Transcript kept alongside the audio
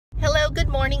good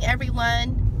morning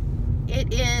everyone.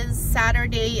 It is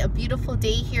Saturday, a beautiful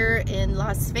day here in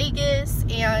Las Vegas,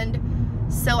 and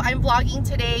so I'm vlogging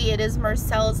today. It is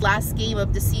Marcel's last game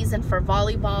of the season for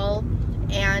volleyball,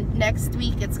 and next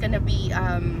week it's going to be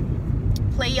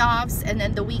playoffs, and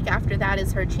then the week after that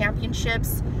is her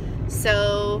championships.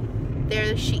 So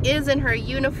there she is in her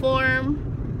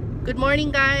uniform. Good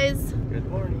morning, guys. Good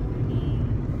morning.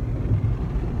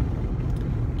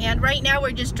 And right now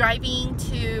we're just driving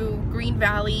to Green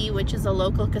Valley, which is a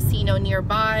local casino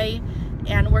nearby,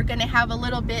 and we're gonna have a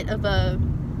little bit of a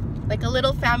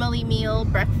little family meal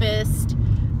breakfast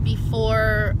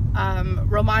before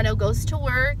Romano goes to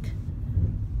work,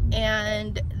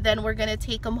 and then we're gonna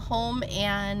take him home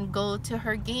and go to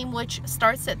her game, which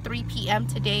starts at 3 p.m.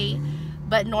 today,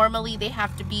 but normally they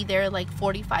have to be there like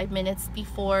 45 minutes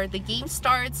before the game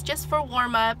starts just for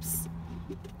warm-ups.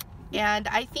 And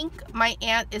I think my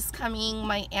aunt is coming,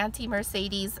 my Auntie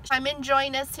Mercedes. I'm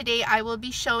enjoying us today. I will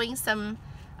be showing some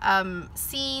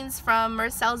scenes from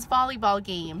Marcel's volleyball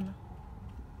game.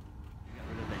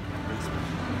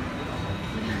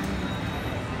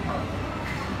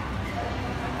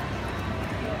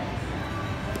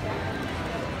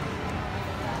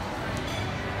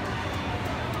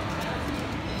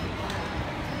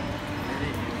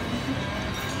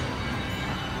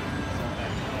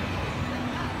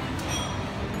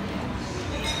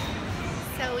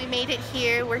 We made it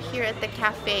here. We're here at the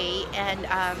cafe, and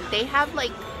they have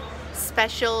like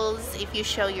specials. If you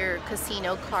show your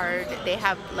casino card, they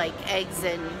have like eggs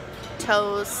and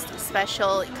toast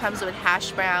special. It comes with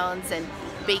hash browns and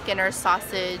bacon or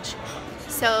sausage.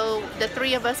 So the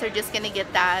three of us are just gonna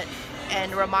get that,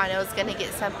 and Romano's gonna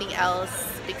get something else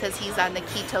because he's on the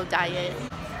keto diet.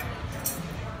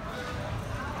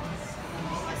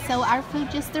 So our food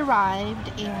just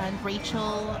arrived, and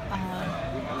Rachel,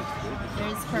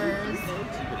 there's hers.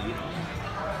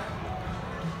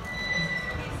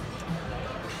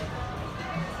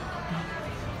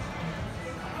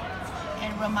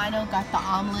 And Romano got the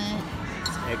omelet.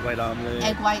 Egg white omelet.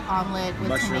 Egg white omelet with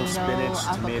mushroom, tomato,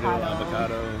 spinach,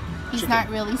 avocado. He's chicken. not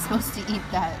really supposed to eat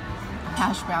that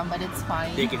hash brown, but it's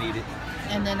fine. They can eat it.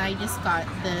 And then I just got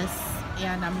this,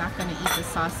 and I'm not going to eat the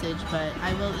sausage, but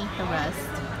I will eat the rest.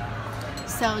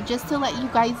 So just to let you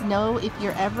guys know, if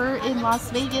you're ever in Las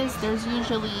Vegas, there's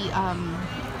usually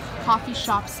coffee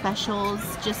shop specials.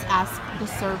 Just ask the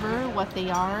server what they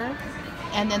are.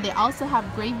 And then they also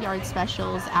have graveyard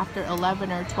specials after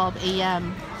 11 or 12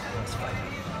 a.m.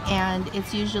 And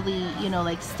it's usually, you know,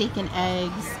 like steak and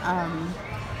eggs,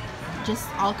 just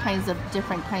all kinds of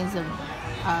different kinds of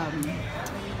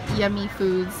yummy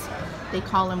foods. They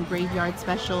call them graveyard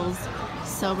specials.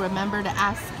 So remember to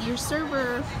ask your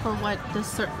server for what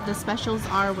the specials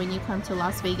are when you come to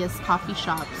Las Vegas coffee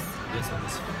shops. This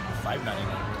one's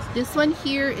 $5.99. This one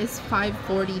here is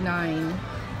 $5.49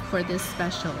 for this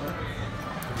special.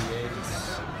 3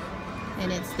 eggs.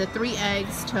 And it's the 3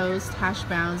 eggs, toast, hash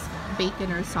browns,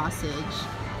 bacon or sausage.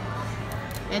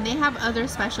 And they have other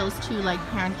specials too, like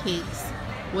pancakes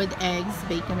with eggs,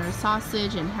 bacon or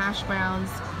sausage, and hash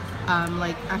browns,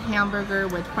 like a hamburger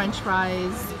with french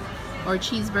fries, or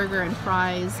cheeseburger and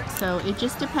fries. So it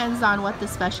just depends on what the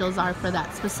specials are for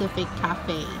that specific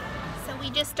cafe. So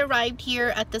we just arrived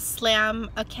here at the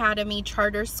Slam Academy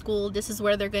Charter School. This is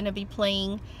where they're going to be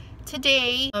playing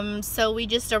today. So we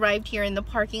just arrived here in the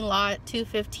parking lot.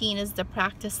 2:15 is the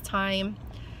practice time,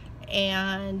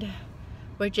 and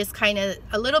we're just kind of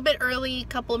a little bit early, a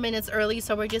couple of minutes early,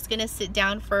 so we're just gonna sit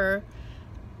down for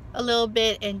a little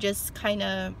bit and just kind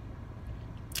of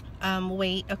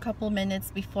wait a couple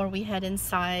minutes before we head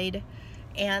inside.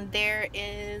 And there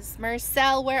is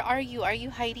Marcel. Where are you? Are you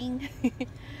hiding?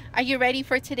 Are you ready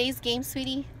for today's game,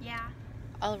 sweetie? Yeah.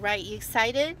 All right, you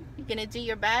excited? You gonna do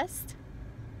your best?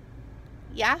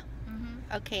 Yeah?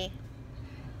 Mm-hmm. Okay.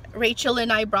 Rachel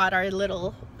and I brought our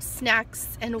little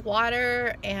snacks and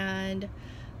water, and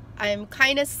I'm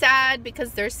kind of sad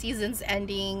because their season's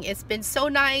ending. It's been so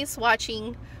nice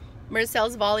watching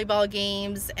Marcel's volleyball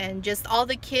games, and just all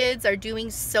the kids are doing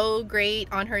so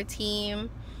great on her team,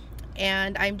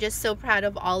 and I'm just so proud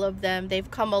of all of them.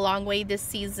 They've come a long way this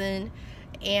season,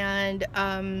 and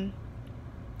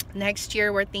next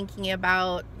year we're thinking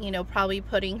about, you know, probably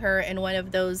putting her in one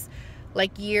of those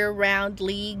like year-round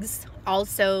leagues.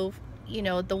 Also, you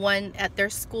know, the one at their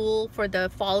school for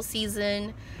the fall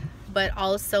season, but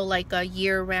also like a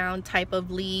year-round type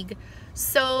of league.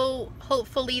 So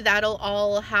hopefully that'll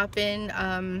all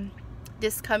happen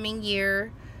this coming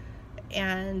year.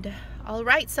 And all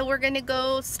right, so we're gonna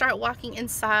go start walking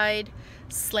inside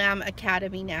Slam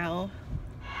Academy now.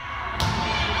 3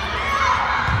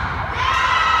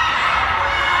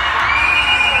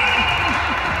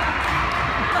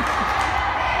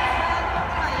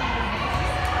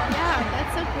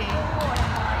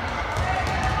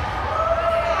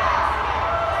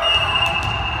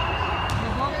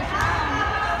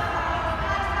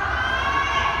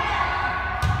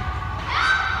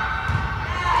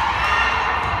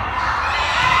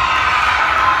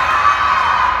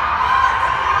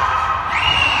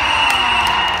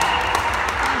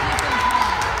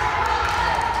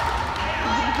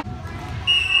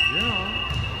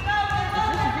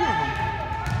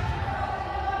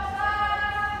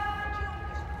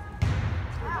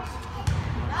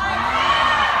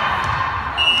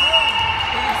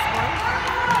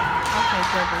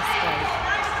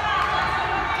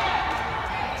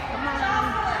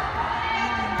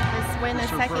 in the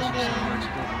second game.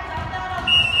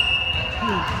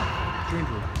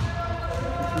 Ginger, you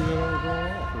threw that other ball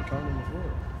off or turned on the floor.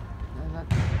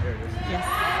 There it is. Yes.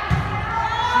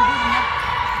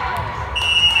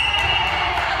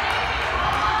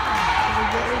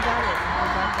 We got it. We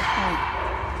got the point.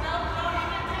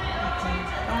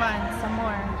 Come on, some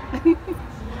more.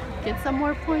 Get some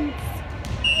more points.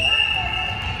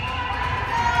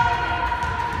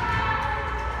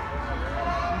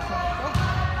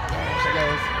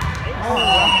 Oh,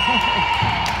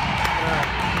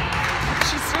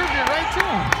 she served it right to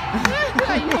him.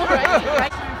 I know, right?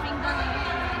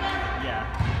 Yeah.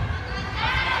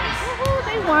 Woohoo,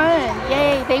 they won.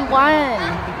 Yay, they won.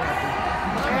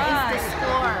 Where is the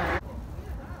score?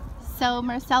 So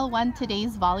Marcel won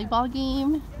today's volleyball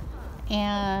game,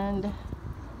 and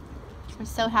we're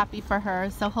so happy for her.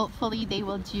 So hopefully they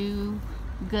will do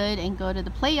good and go to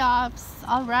the playoffs.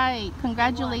 All right,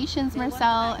 congratulations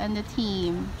Marcel and the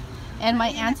team. And my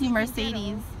auntie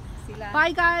Mercedes.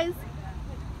 Bye guys.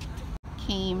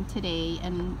 Came today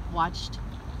and watched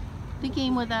the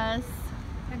game with us.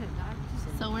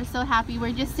 So we're so happy.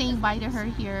 We're just saying bye to her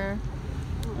here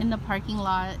in the parking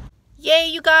lot. Yay,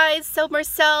 you guys. So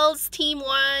Marcel's team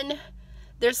won.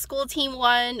 Their school team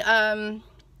won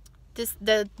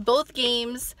both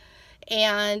games,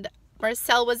 and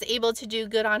Marcel was able to do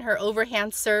good on her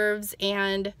overhand serves,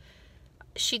 and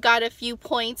she got a few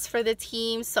points for the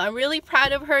team. So I'm really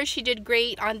proud of her. She did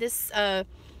great on this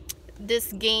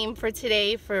this game for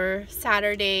today, for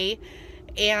Saturday.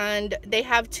 And they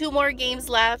have 2 more games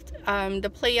left,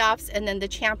 the playoffs and then the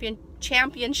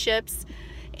championships.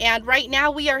 And right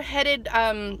now we are headed,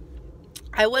 I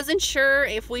wasn't sure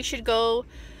if we should go.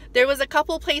 There was a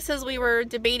couple places we were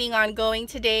debating on going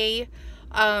today.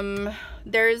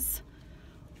 There's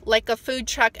like a food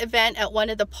truck event at one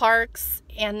of the parks,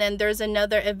 and then there's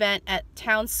another event at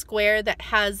Town Square that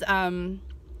has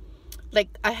like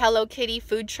a Hello Kitty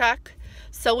food truck.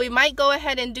 So we might go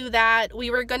ahead and do that. We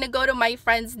were gonna go to my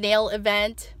friend's nail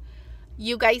event.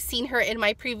 You guys seen her in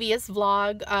my previous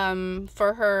vlog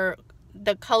for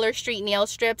the Color Street nail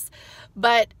strips,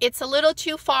 but it's a little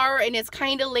too far and it's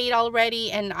kind of late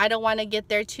already, and I don't want to get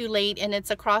there too late, and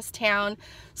it's across town.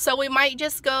 So we might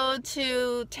just go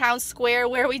to Town Square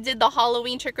where we did the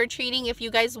Halloween trick-or-treating. If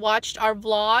you guys watched our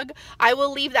vlog, I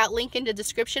will leave that link in the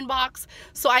description box.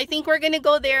 So I think we're gonna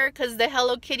go there because the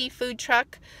Hello Kitty food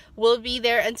truck will be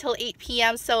there until 8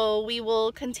 p.m. so we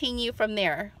will continue from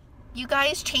there. You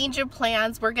guys, change your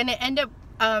plans. We're gonna end up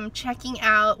checking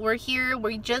out. We're here,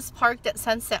 we just parked at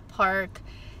Sunset Park,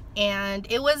 and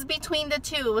it was between the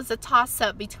two. It was a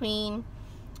toss-up between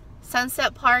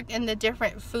Sunset Park and the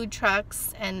different food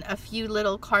trucks and a few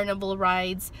little carnival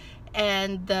rides,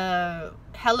 and the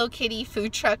Hello Kitty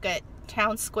food truck at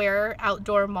Town Square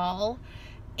Outdoor Mall.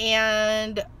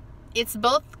 And it's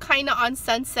both kind of on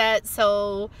Sunset,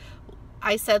 so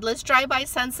I said let's drive by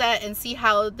Sunset and see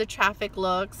how the traffic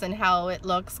looks and how it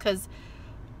looks, because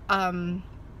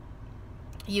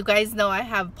you guys know I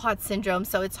have POTS syndrome,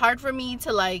 so it's hard for me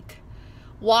to like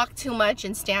walk too much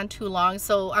and stand too long.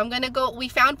 So I'm gonna go. We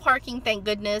found parking, thank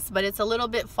goodness, but it's a little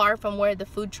bit far from where the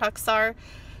food trucks are.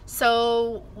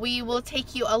 So we will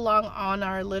take you along on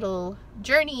our little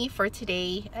journey for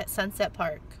today at Sunset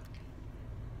Park.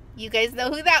 You guys know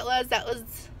who that was. That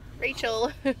was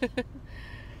Rachel.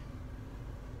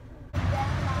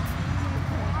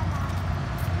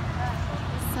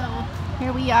 So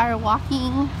here we are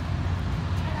walking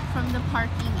from the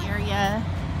parking area.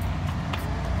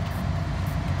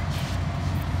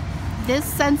 This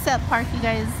Sunset Park, you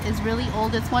guys, is really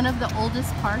old. It's one of the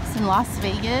oldest parks in Las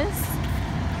Vegas.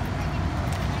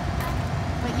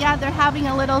 But yeah, they're having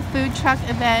a little food truck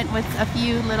event with a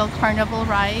few little carnival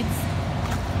rides.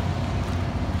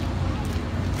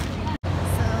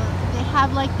 So they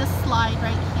have like the slide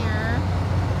right here,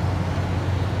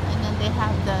 and then they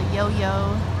have the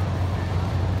yo-yo.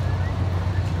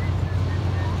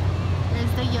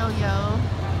 There's the yo-yo,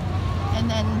 and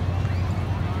then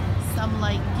some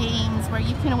like games where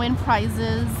you can win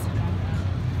prizes,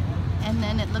 and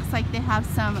then it looks like they have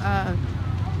some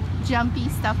jumpy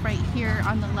stuff right here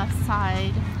on the left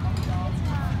side.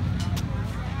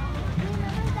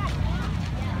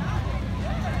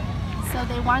 So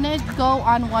they want to go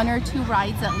on 1 or 2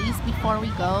 rides at least before we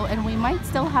go, and we might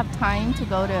still have time to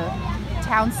go to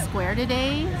Town Square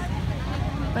today,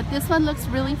 but this one looks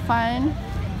really fun.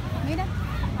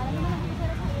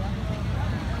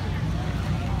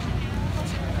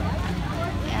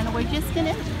 And we're just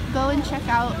gonna go and check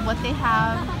out what they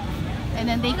have, and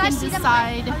then they can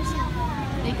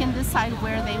decide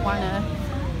where they wanna,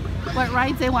 what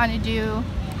rides they wanna do.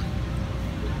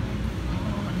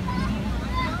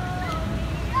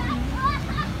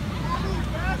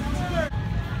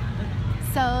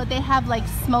 So they have like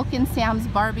Smoke and Sam's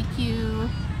barbecue,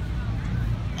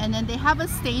 and then they have a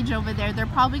stage over there. They're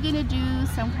probably gonna do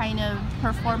some kind of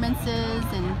performances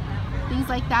and things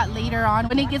like that later on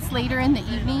when it gets later in the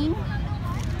evening.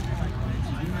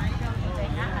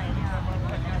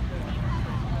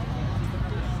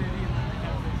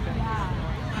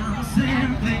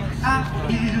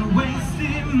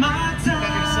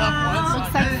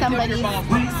 Looks like somebody's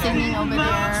singing over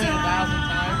there.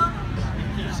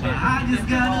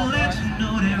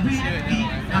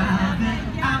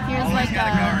 Here's like a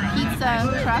pizza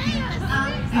truck,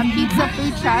 a pizza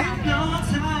food truck.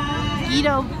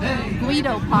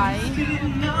 Guido pie.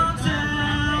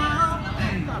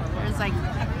 There's like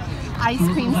ice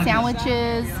cream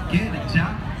sandwiches,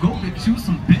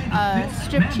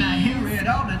 strip cheese,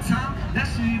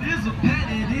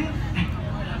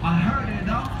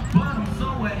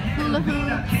 hula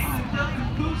hoops.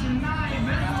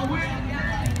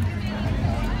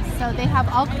 So they have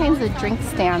all kinds of drink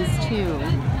stands too,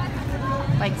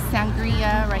 like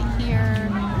sangria right here.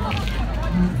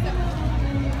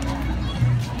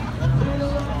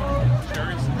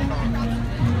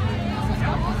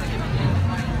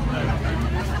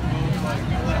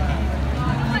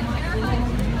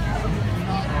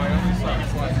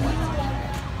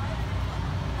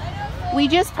 We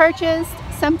just purchased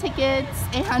some tickets,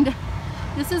 and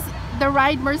this is the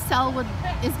ride Marcel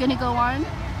is going to go on.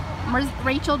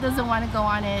 Rachel doesn't want to go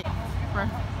on it.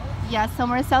 Yeah, so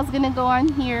Marcel's going to go on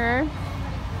here.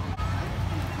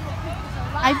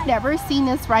 I've never seen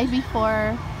this ride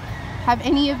before. Have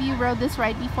any of you rode this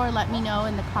ride before? Let me know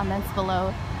in the comments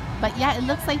below. But yeah, it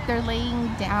looks like they're laying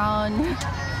down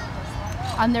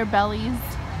on their bellies.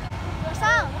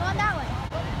 Marcel, go on that way.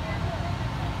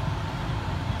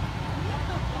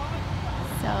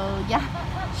 So yeah,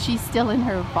 she's still in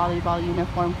her volleyball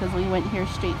uniform because we went here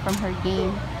straight from her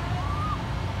game.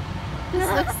 This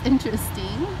looks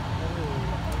interesting.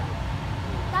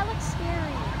 That looks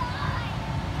scary.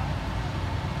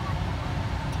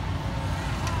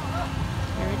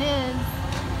 Here it is.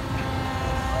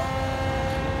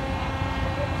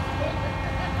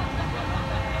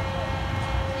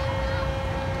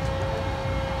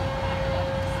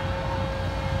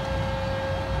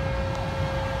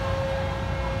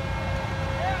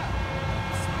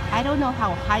 I don't know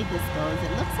how high this goes.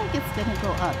 It looks like it's gonna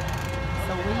go up.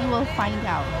 So we will find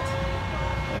out.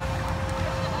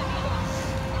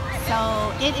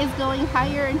 So it is going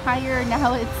higher and higher.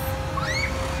 Now it's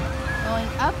going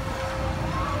up.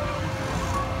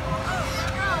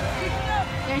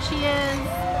 There she is.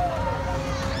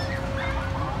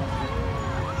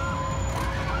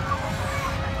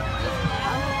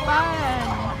 How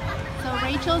fun. So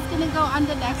Rachel's gonna go on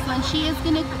the next one.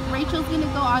 Rachel's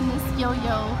gonna go on this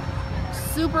yo-yo.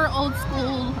 Super old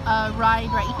school ride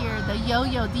right here, the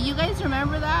yo-yo. Do you guys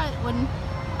remember that when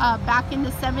back in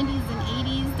the 70s and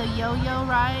 80s, the yo-yo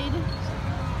ride?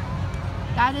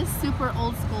 That is super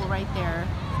old school right there.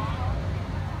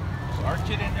 Arch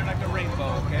it in there like a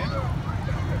rainbow, okay?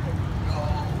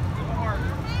 Good more.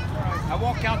 I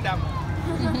won't count that one.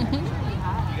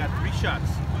 You got 3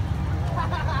 shots.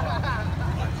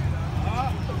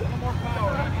 A little more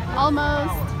power.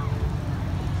 Almost.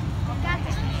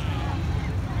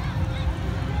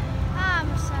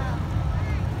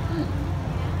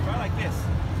 Try like this.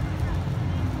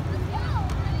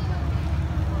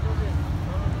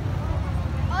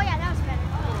 Oh yeah, that was better.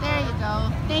 There you go.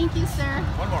 Thank you, sir.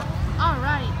 One more. All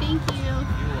right, thank you.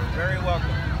 You are very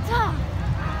welcome.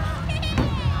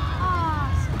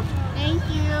 Awesome. Thank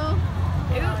you.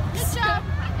 Good job.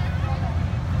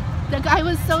 The guy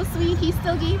was so sweet. He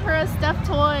still gave her a stuffed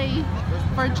toy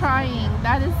for trying.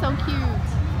 That is so cute.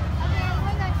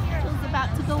 She's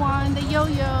about to go on the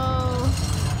yo-yo.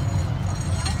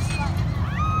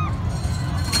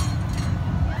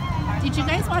 Did you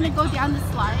guys want to go down the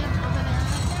slide over there?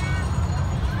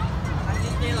 I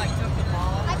think they like took the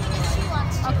ball. I think she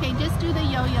wants to. Okay, just do the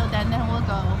yo-yo then we'll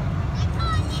go.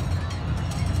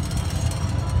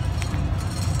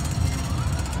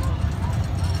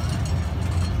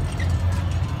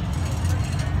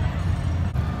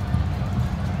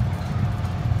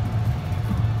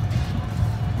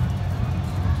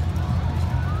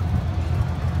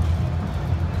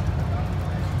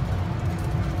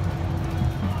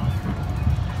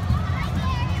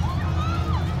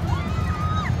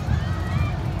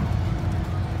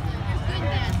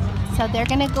 So they're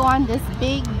gonna go on this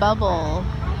big bubble.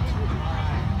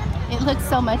 It looks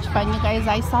so much fun, you guys.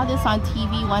 I saw this on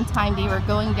TV one time. They were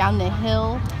going down the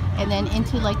hill and then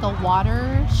into like a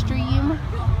water stream,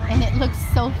 and it looks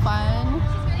so fun.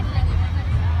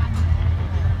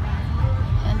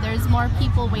 And There's more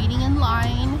people waiting in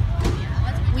line.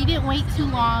 We didn't wait too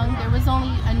long. There was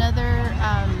only another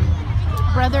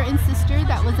brother and sister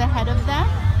that was ahead of them.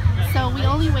 So we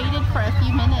only waited for a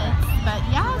few minutes. But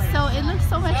yeah, so it looks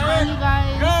so much fun, you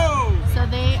guys. So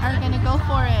they are going to go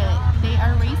for it. They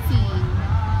are racing.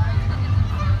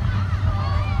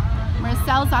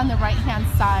 Marcel's on the right-hand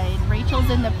side. Rachel's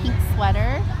in the pink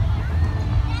sweater.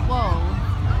 Whoa.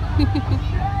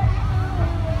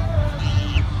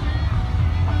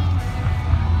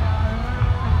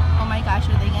 Oh my gosh,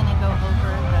 are they gonna go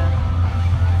over the...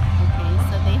 Okay,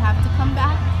 so they have to come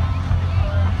back.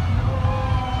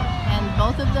 And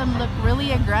both of them look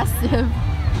really aggressive.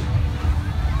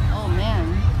 Oh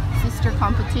man, sister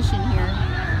competition here.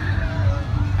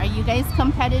 Are you guys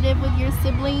competitive with your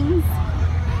siblings?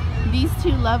 These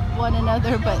two love one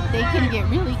another, but they can get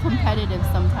really competitive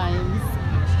sometimes.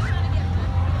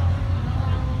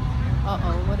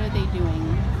 Uh-oh, what are they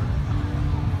doing?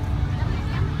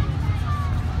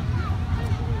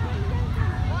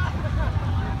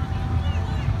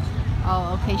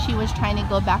 Oh, okay, she was trying to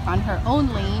go back on her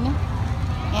own lane,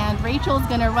 and Rachel's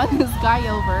gonna run this guy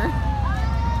over.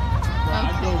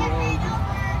 Okay.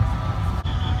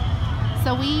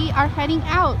 So we are heading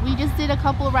out. We just did a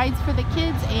couple rides for the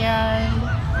kids and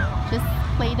just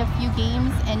played a few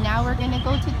games, and now we're gonna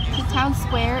go to Town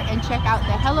Square and check out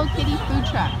the Hello Kitty food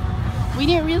truck. We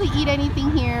didn't really eat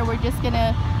anything here. We're just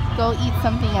gonna go eat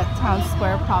something at Town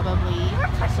Square probably. You're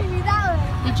pushing me that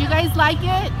way. Did you guys like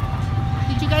it?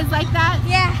 Did you guys like that?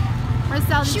 Yeah.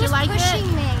 Marcel, did you like it? She was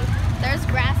pushing me. There's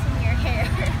grass in your hair.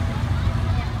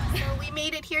 So we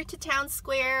made it here to Town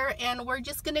Square, and we're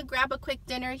just gonna grab a quick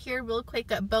dinner here real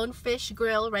quick at Bonefish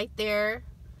Grill right there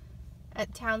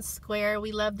at Town Square.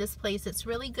 We love this place. It's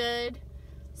really good.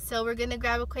 So we're gonna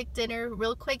grab a quick dinner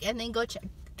real quick and then go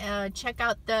check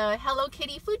out the Hello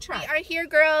Kitty food truck. We are here,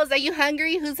 girls. Are you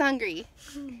hungry? Who's hungry?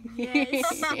 Yes.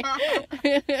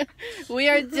 We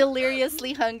are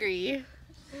deliriously hungry.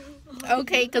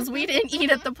 Okay, because we didn't eat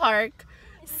at the park.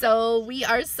 So we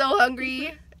are so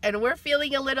hungry and we're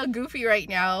feeling a little goofy right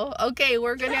now. Okay,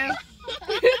 we're gonna...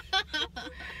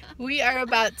 we are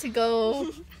about to go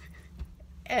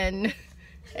and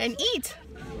eat.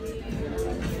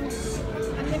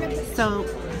 So,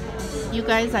 you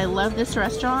guys, I love this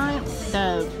restaurant.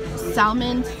 The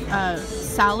salmon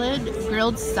salad,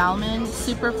 grilled salmon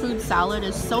superfood salad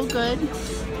is so good.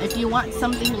 If you want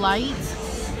something light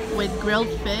with grilled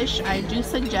fish, I do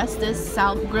suggest this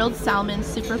grilled salmon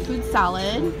superfood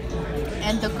salad.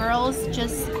 And the girls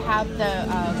just have the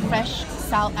fresh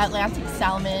Atlantic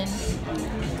salmon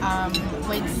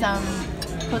with some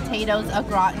potatoes au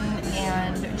gratin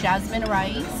and jasmine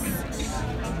rice.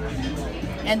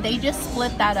 And they just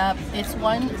split that up. It's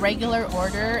one regular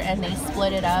order and they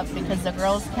split it up because the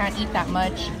girls can't eat that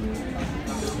much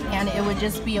and it would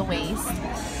just be a waste.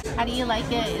 How do you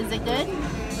like it? Is it good?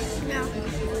 Yeah.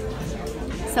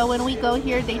 So when we go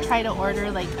here, they try to order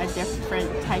like a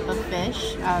different type of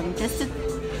fish just to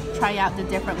try out the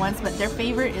different ones, but their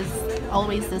favorite is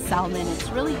always the salmon. It's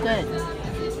really good.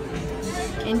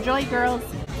 Enjoy, girls.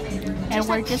 And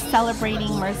we're just celebrating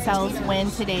Marcel's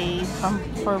win today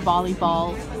for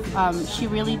volleyball. She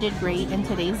really did great in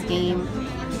today's game.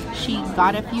 She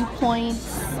got a few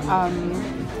points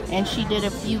and she did a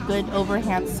few good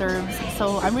overhand serves.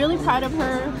 So I'm really proud of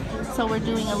her. So we're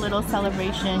doing a little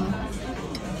celebration.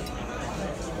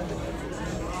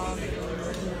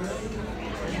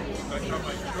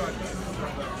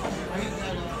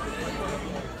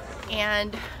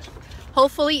 And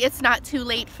hopefully it's not too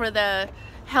late for the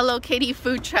Hello Kitty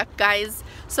food truck, guys.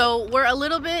 So we're a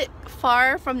little bit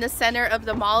far from the center of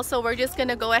the mall, so we're just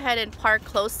gonna go ahead and park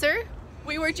closer.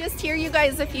 We were just here, you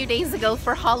guys, a few days ago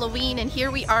for Halloween, and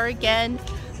here we are again.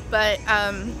 But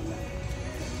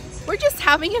we're just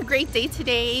having a great day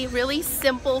today. Really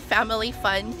simple family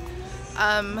fun.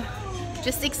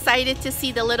 Just excited to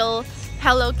see the little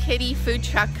Hello Kitty food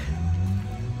truck.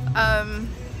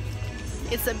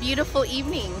 It's a beautiful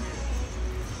evening.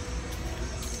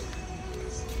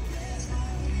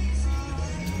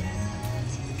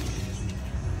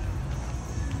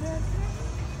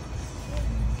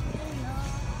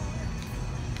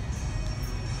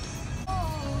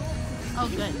 Oh,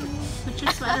 good. Put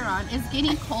your sweater on. It's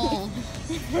getting cold.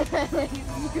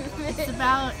 It's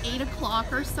about 8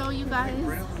 o'clock or so, you guys.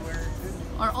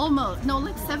 Or almost. No,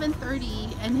 like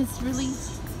 7:30, and it's really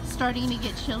starting to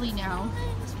get chilly now.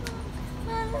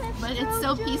 But it's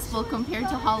so peaceful compared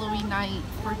to Halloween night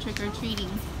for trick-or-treating.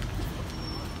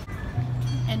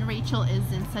 And Rachel is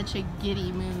in such a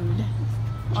giddy mood.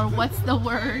 Or what's the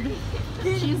word?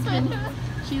 She's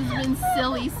been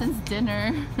silly since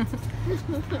dinner.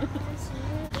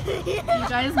 You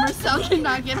guys, Marcel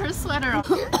cannot get her sweater on.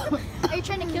 Are you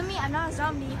trying to kill me? I'm not a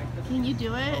zombie. Can you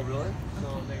do it? Oh, really?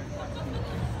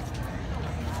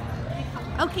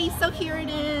 Okay, so here it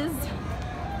is.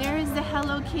 There is the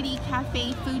Hello Kitty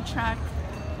Cafe food truck.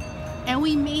 And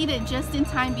we made it just in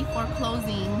time before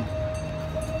closing.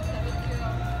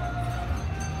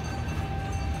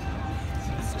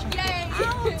 Yay!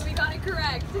 We got it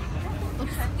correct.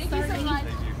 Oops, Thank you so sorry. much.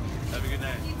 Have a good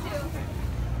night. You too.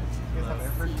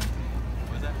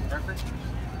 Was that effort?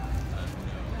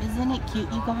 Isn't it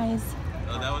cute, you guys?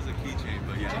 Oh, that was a keychain,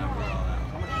 but yeah, we're all out.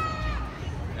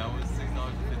 That was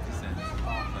 $6.50.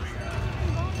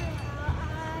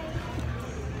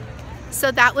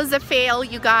 So that was a fail,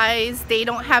 you guys. They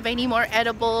don't have any more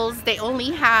edibles. They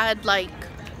only had like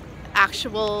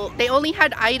they only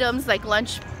had items like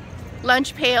lunch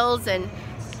pails and,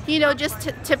 you know, just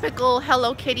typical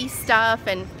Hello Kitty stuff.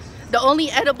 And the only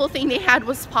edible thing they had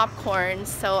was popcorn.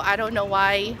 So I don't know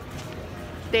why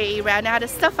they ran out of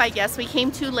stuff. I guess we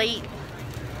came too late.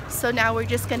 So now we're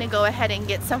just gonna go ahead and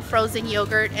get some frozen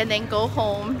yogurt and then go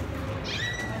home.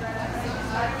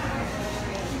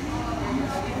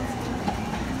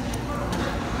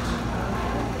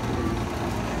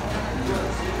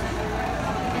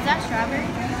 Is that strawberry?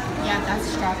 Yeah, that's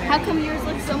strawberry. How come yours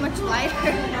looks so much lighter?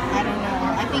 I don't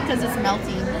know. I think because it's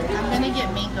melting. I'm gonna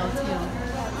get mango too.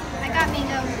 I got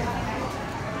mango.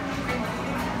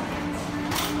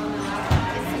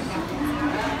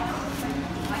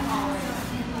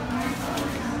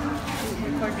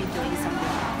 Record me doing something.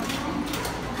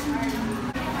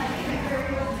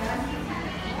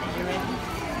 You ready?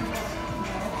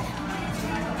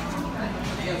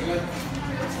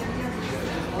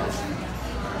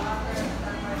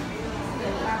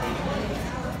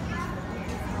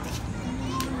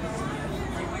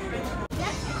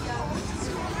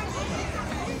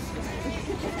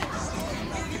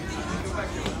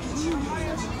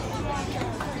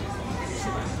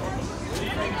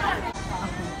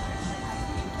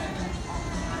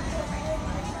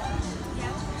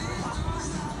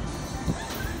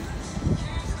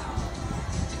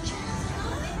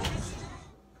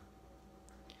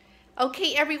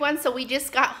 Okay, everyone, so we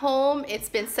just got home. It's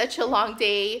been such a long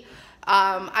day.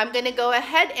 I'm gonna go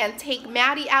ahead and take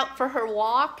Maddie out for her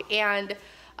walk and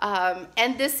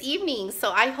this evening.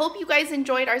 So I hope you guys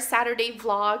enjoyed our Saturday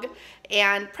vlog,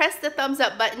 and press the thumbs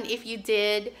up button if you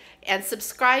did, and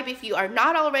subscribe if you are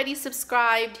not already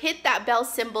subscribed. Hit that bell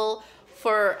symbol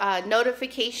for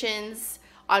notifications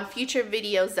on future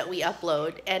videos that we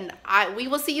upload, and we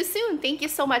will see you soon. Thank you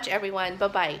so much, everyone.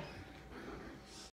 Bye-bye.